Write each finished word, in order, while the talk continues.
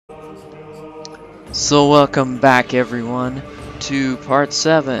So welcome back everyone to part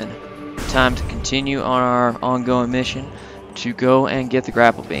 7. Time to continue on our ongoing mission to go and get the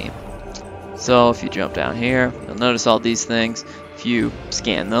grapple beam. So if you jump down here, you'll notice all these things. If you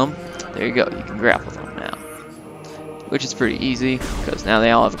scan them, there you go, you can grapple them now. Which is pretty easy, because now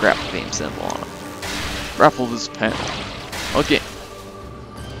they all have a grapple beam symbol on them. Grapple this panel. Okay.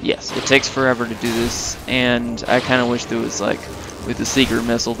 Yes, it takes forever to do this, and I kind of wish there was like, with the secret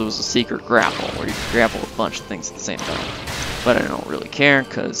missile, there was a secret grapple, where you could grapple a bunch of things at the same time. But I don't really care,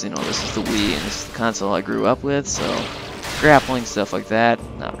 because, you know, this is the Wii, and this is the console I grew up with, so grappling, stuff like that,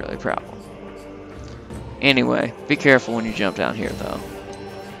 not really a problem. Anyway, be careful when you jump down here, though.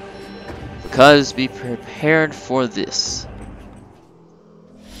 Because be prepared for this.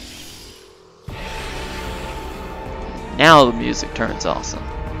 Now the music turns awesome.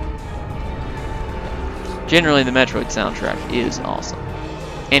 Generally, the Metroid soundtrack is awesome.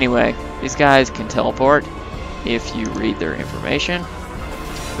 Anyway, these guys can teleport if you read their information,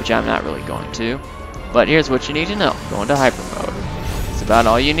 which I'm not really going to. But here's what you need to know. Go into hyper mode. It's about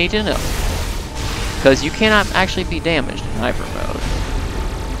all you need to know. Because you cannot actually be damaged in hyper mode.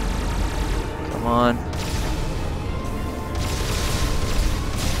 Come on.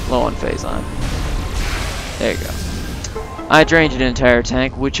 Low on phase on. There you go. I drained an entire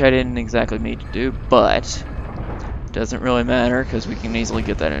tank, which I didn't exactly need to do, but it doesn't really matter because we can easily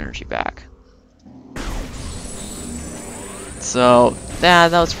get that energy back. So,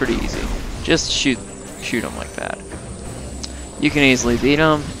 that was pretty easy. Just shoot them like that. You can easily beat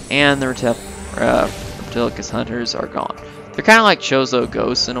them, and the Reptilicus hunters are gone. They're kind of like Chozo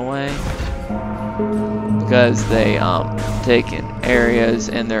ghosts in a way, because they take in areas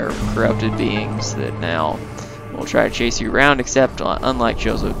and they're corrupted beings that now will try to chase you around, except unlike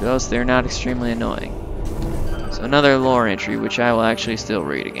Chozo ghosts, they're not extremely annoying. So another lore entry, which I will actually still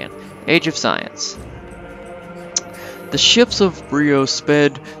read again. Age of Science. The ships of Brio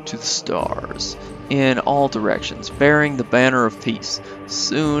sped to the stars in all directions, bearing the banner of peace.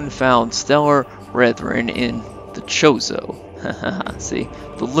 Soon found stellar brethren in the Chozo. See,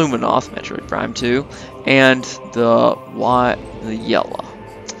 the Luminoth, Metroid Prime 2, and the Yellow,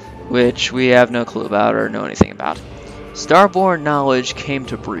 which we have no clue about or know anything about. Starborn knowledge came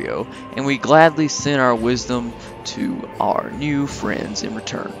to Brio, and we gladly sent our wisdom to our new friends in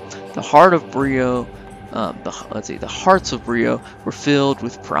return. The heart of Brio, the hearts of Brio were filled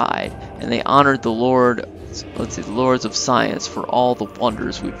with pride, and they honored the lords of science for all the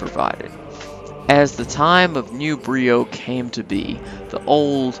wonders we provided. As the time of new Brio came to be, the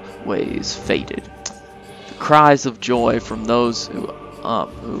old ways faded. The cries of joy from those who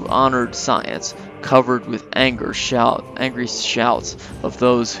honored science, covered with angry shouts of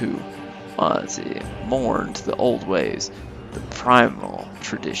those who mourned the old ways, the primal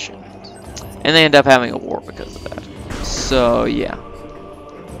traditions. And they end up having a war because of that. So, yeah.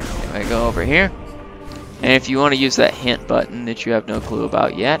 Anyway, go over here. And if you want to use that hint button that you have no clue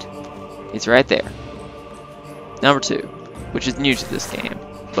about yet, it's right there. Number 2, which is new to this game,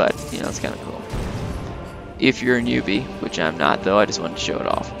 but, you know, it's kind of cool. If you're a newbie, which I'm not though, I just wanted to show it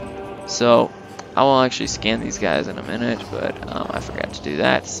off. So, I will actually scan these guys in a minute, but I forgot to do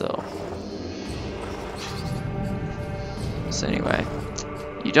that, so anyway,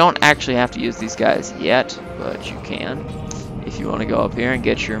 you don't actually have to use these guys yet, but you can if you want to go up here and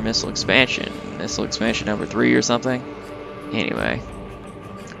get your missile expansion number 3 or something. Anyway,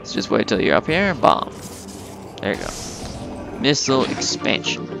 let's just wait till you're up here and bomb. There you go. Missile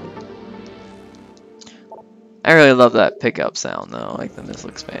expansion. I really love that pickup sound though, like the missile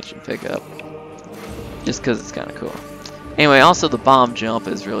expansion pickup. Just because it's kind of cool. Anyway, also the bomb jump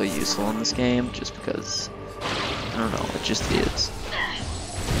is really useful in this game, just because, I don't know, it just is.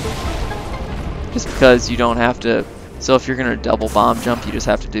 Just because you don't have to, so if you're going to double bomb jump, you just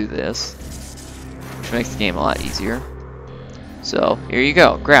have to do this, which makes the game a lot easier. So, here you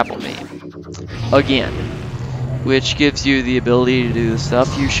go, grapple me. Again. Which gives you the ability to do the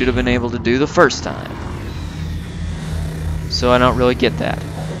stuff you should have been able to do the first time. So I don't really get that.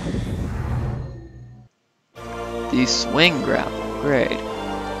 The swing grapple, great.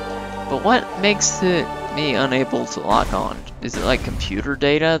 But what makes me unable to lock on? Is it like computer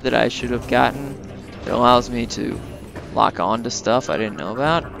data that I should have gotten that allows me to lock on to stuff I didn't know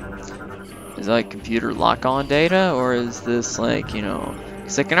about? Is it like computer lock on data, or is this like, you know,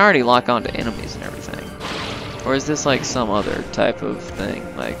 because I can already lock on to enemies and everything. Or is this like some other type of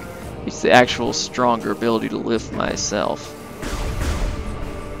thing, like it's the actual stronger ability to lift myself?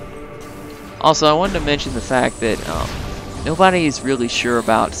 Also, I wanted to mention the fact that nobody is really sure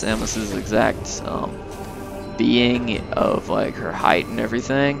about Samus's exact being of like her height and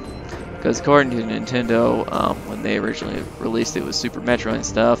everything. Because according to Nintendo, when they originally released it with Super Metroid and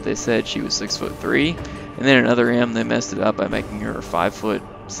stuff, they said she was 6'3", and then another M they messed it up by making her 5 foot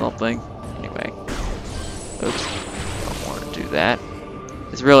something. Anyway, oops, don't want to do that.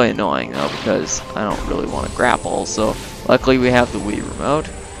 It's really annoying though because I don't really want to grapple. So luckily we have the Wii remote,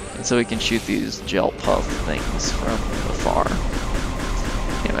 and so we can shoot these gel puff things from afar.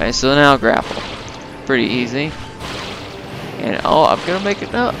 Anyway, so now grapple, pretty easy. And oh, I'm gonna make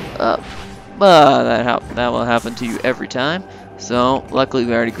it up. That will happen to you every time. So luckily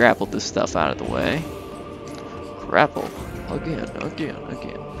we already grappled this stuff out of the way. Grapple again.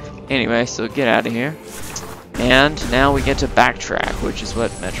 Anyway, so get out of here. And now we get to backtrack, which is what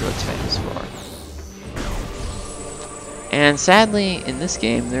Metroid's famous for. And sadly, in this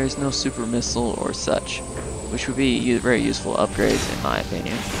game, there is no super missile or such, which would be very useful upgrades in my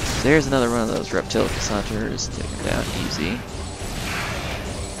opinion. So here's another one of those Reptilicus hunters. Take them down easy.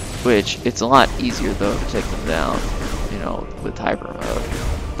 Which, it's a lot easier though to take them down, you know, with hyper mode.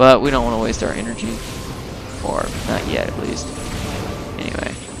 But we don't want to waste our energy. Or, not yet at least.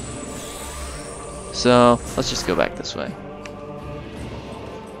 Anyway. So, let's just go back this way.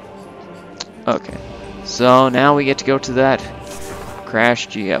 Okay. So, now we get to go to that Crash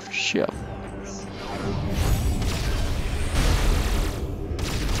GF ship.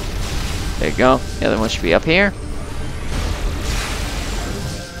 There you go. The other one should be up here.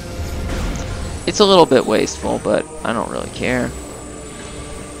 It's a little bit wasteful, but I don't really care.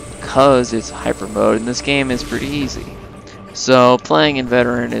 Because it's hyper mode, and this game is pretty easy. So, playing in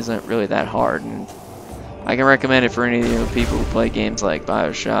Veteran isn't really that hard, and I can recommend it for any of the people who play games like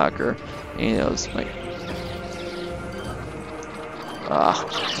Bioshock or any of those, like... I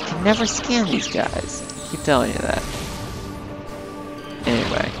can never scan these guys. I keep telling you that.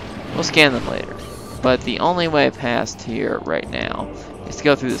 Anyway, we'll scan them later. But the only way past here right now is to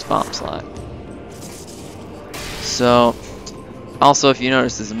go through this bomb slot. So, also if you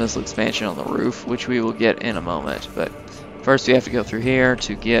notice there's a missile expansion on the roof, which we will get in a moment. But first we have to go through here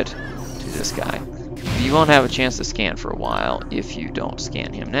to get to this guy. You won't have a chance to scan for a while if you don't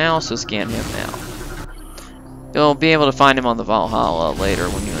scan him now, so scan him now. You'll be able to find him on the Valhalla later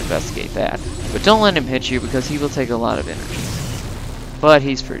when you investigate that. But don't let him hit you because he will take a lot of energy. But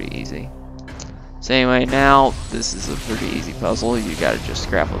he's pretty easy. So anyway, now this is a pretty easy puzzle. You gotta just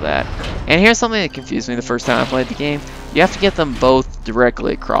grapple that. And here's something that confused me the first time I played the game. You have to get them both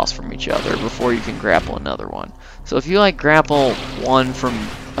directly across from each other before you can grapple another one. So if you like grapple one from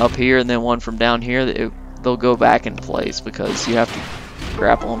up here and then one from down here, they'll go back in place because you have to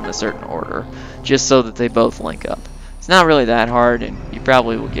grapple them in a certain order just so that they both link up. It's not really that hard, and you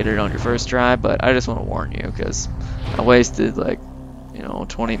probably will get it on your first try, but I just want to warn you because I wasted like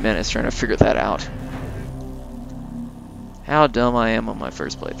 20 minutes trying to figure that out. How dumb I am on my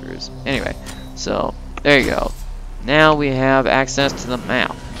first playthroughs. Anyway, so there you go. Now we have access to the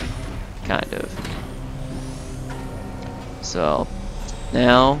map, kind of. So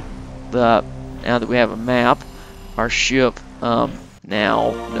now that we have a map, our ship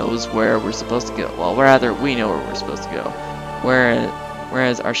now knows where we're supposed to go. Well, rather we know where we're supposed to go.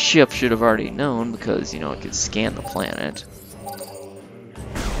 Whereas our ship should have already known because it could scan the planet.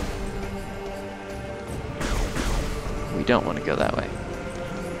 We don't want to go that way.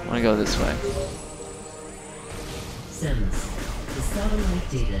 I want to go this way. Samus, the satellite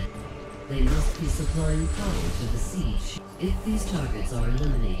data. They must be supplying power to the siege. If these targets are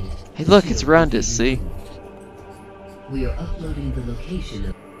eliminated... Hey look, it's Rundus, see? We are uploading the location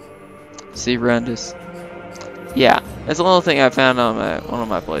of... See Rundus? Yeah, that's a little thing I found on one of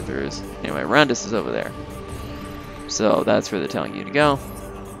my playthroughs. Anyway, Rundus is over there. So that's where they're telling you to go.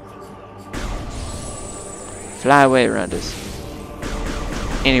 Fly away, Rundus.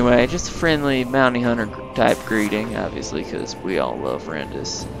 Anyway, just a friendly bounty hunter type greeting, obviously, because we all love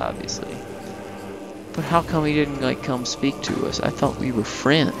Rundus, obviously. But how come he didn't come speak to us? I thought we were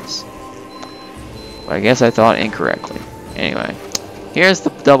friends. But I guess I thought incorrectly. Anyway, here's the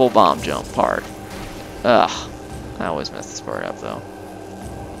double bomb jump part. Ugh, I always mess this part up though.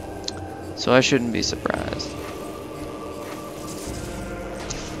 So I shouldn't be surprised.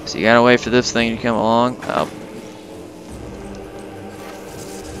 So you gotta wait for this thing to come along.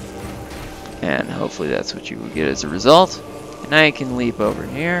 And hopefully that's what you will get as a result. And now you can leap over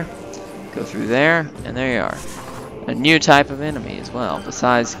here, go through there, and there you are. A new type of enemy as well,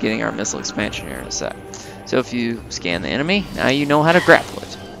 besides getting our missile expansion here in a sec. So if you scan the enemy, now you know how to grapple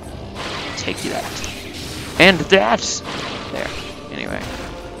it. Take you that. And that! There. Anyway.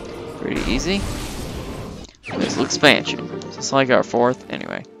 Pretty easy. Missile expansion. Just like our fourth.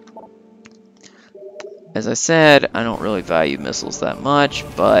 Anyway. As I said, I don't really value missiles that much,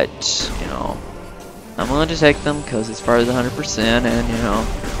 but, you know, I'm willing to take them because it's part of the 100%, and, you know,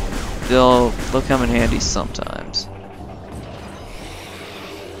 they'll come in handy sometimes.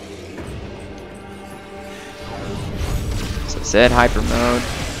 So I said hyper mode.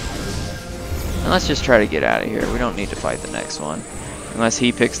 Now let's just try to get out of here. We don't need to fight the next one. Unless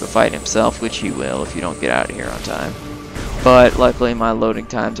he picks the fight himself, which he will if you don't get out of here on time. But luckily my loading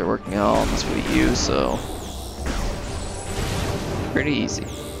times are working out on this Wii U, so pretty easy.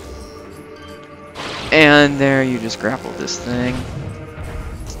 And there you just grapple this thing.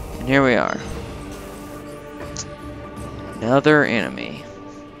 And here we are. Another enemy.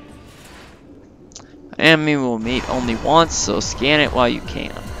 An enemy will meet only once, so scan it while you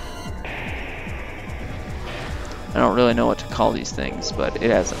can. I don't really know what to call these things, but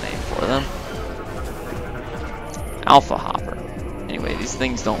it has a name for them. Alpha Hopper. Anyway, these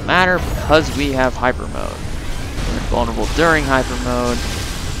things don't matter because we have Hyper Mode. We're invulnerable during Hyper Mode,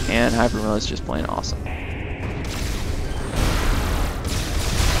 and Hyper Mode is just plain awesome.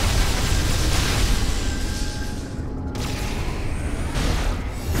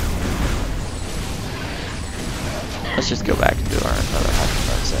 Let's just go back and do our another Hyper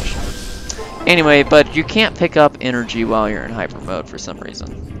Mode session. Anyway, but you can't pick up energy while you're in Hyper Mode for some reason.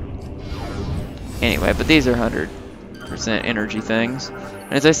 Anyway, but these are 100% energy things.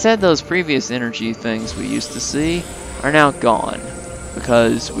 And as I said, those previous energy things we used to see are now gone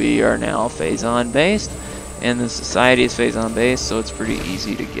because we are now Phazon based, and the society is Phazon based, so it's pretty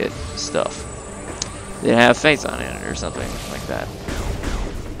easy to get stuff that have Phazon in it or something like that.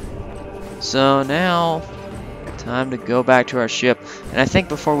 So now, time to go back to our ship. And I think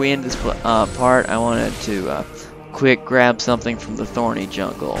before we end this part, I wanted to quick grab something from the thorny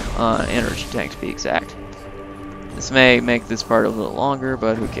jungle, energy tank to be exact. This may make this part a little longer,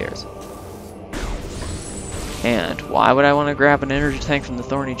 but who cares? And why would I want to grab an energy tank from the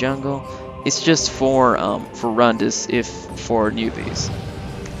thorny jungle? It's just for Rundus, if for newbies.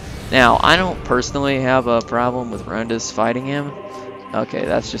 Now, I don't personally have a problem with Rundus fighting him. Okay,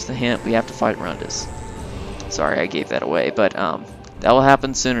 that's just a hint. We have to fight Rundus. Sorry, I gave that away, but that will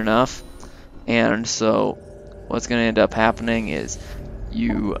happen soon enough. And so, what's going to end up happening is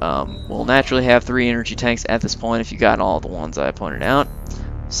you will naturally have 3 energy tanks at this point if you got all the ones I pointed out.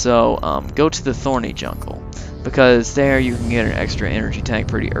 So go to the thorny jungle, because there you can get an extra energy tank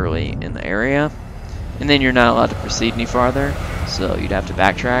pretty early in the area, and then you're not allowed to proceed any farther, so you'd have to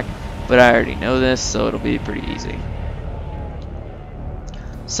backtrack. But I already know this, so it'll be pretty easy.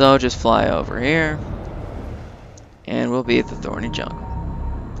 So just fly over here, and we'll be at the thorny jungle.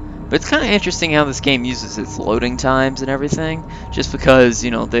 But it's kind of interesting how this game uses its loading times and everything, just because,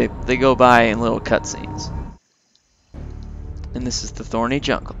 you know, they go by in little cutscenes. And this is the thorny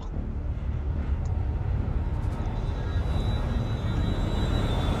jungle.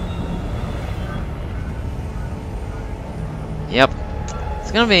 Yep,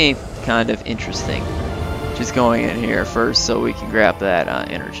 it's gonna be kind of interesting just going in here first so we can grab that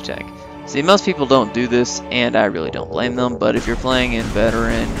energy tank. See, most people don't do this, and I really don't blame them, but if you're playing in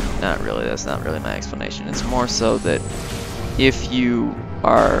veteran, not really, that's not really my explanation. It's more so that if you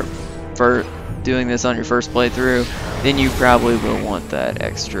are doing this on your first playthrough, then you probably will want that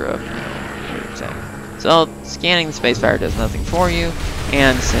extra energy tank. So, scanning the space fire does nothing for you,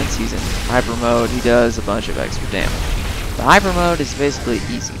 and since he's in hyper mode, he does a bunch of extra damage. The hyper mode is basically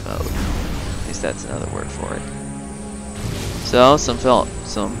easy mode. At least that's another word for it. So, some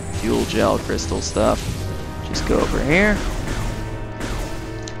fuel gel crystal stuff. Just go over here.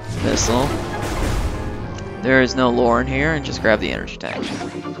 Missile. There is no lore in here, and just grab the energy tank.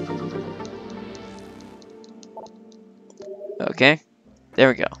 Okay, there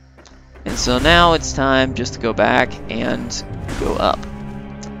we go. And so now it's time just to go back and go up.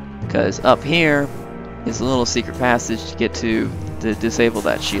 Because up here is a little secret passage to get to disable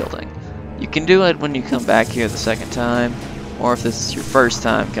that shielding. You can do it when you come back here the second time, or if this is your first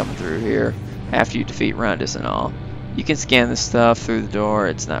time coming through here after you defeat Rundus and all. You can scan this stuff through the door,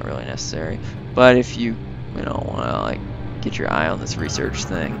 it's not really necessary. But if you don't want to like get your eye on this research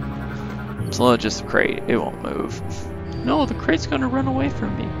thing, slow just a crate, it won't move. No, the crate's gonna run away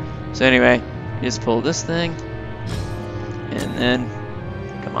from me. So anyway, you just pull this thing, and then,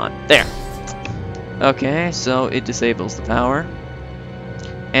 come on, there. Okay, so it disables the power,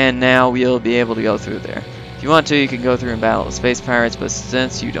 and now we'll be able to go through there. If you want to, you can go through and battle the space pirates, but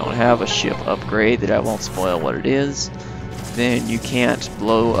since you don't have a ship upgrade that I won't spoil what it is, then you can't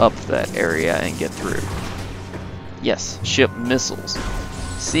blow up that area and get through. Yes, ship missiles.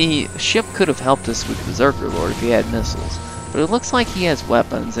 See, ship could have helped us with Berserker Lord if he had missiles, But it looks like he has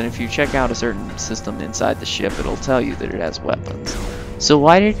weapons, and if you check out a certain system inside the ship, it'll tell you that it has weapons. So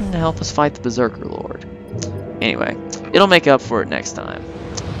why didn't it help us fight the Berserker Lord? Anyway, it'll make up for it next time.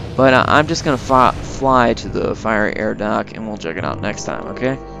 But I'm just going to fly to the fiery air dock, and we'll check it out next time,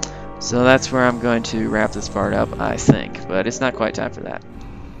 okay? So that's where I'm going to wrap this part up, I think. But it's not quite time for that.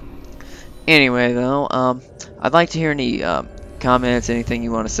 Anyway, though, I'd like to hear any comments, anything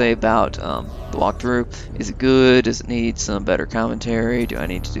you want to say about the walkthrough. Is it good? Does it need some better commentary? Do I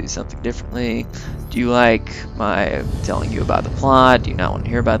need to do something differently? Do you like my telling you about the plot? Do you not want to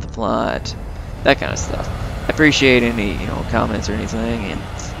hear about the plot? That kind of stuff. I appreciate any, comments or anything, and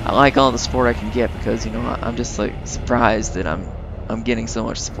I like all the support I can get because, I'm just like surprised that I'm getting so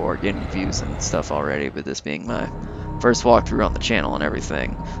much support, getting views and stuff already, with this being my first walkthrough on the channel and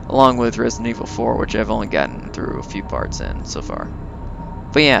everything, along with Resident Evil 4, which I've only gotten through a few parts in so far.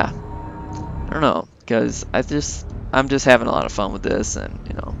 But yeah, I don't know, because I'm just having a lot of fun with this, and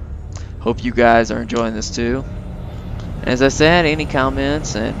hope you guys are enjoying this too. As I said, any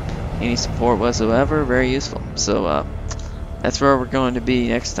comments and any support whatsoever, very useful. So that's where we're going to be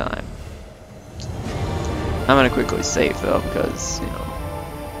next time. I'm gonna quickly save though, because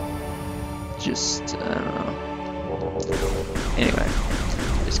just I don't know. Anyway,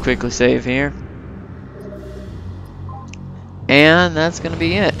 just quickly save here, and that's gonna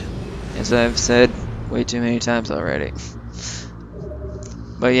be it, as I've said way too many times already.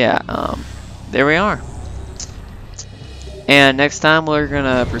 But yeah, there we are. And next time we're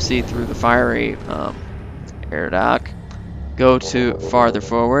gonna proceed through the fiery air dock, go to farther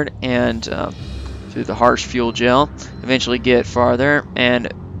forward, and through the harsh fuel gel, eventually get farther,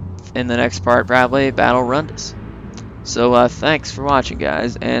 and in the next part probably battle Rundus. So thanks for watching,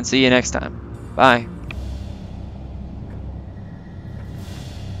 guys, and see you next time. Bye.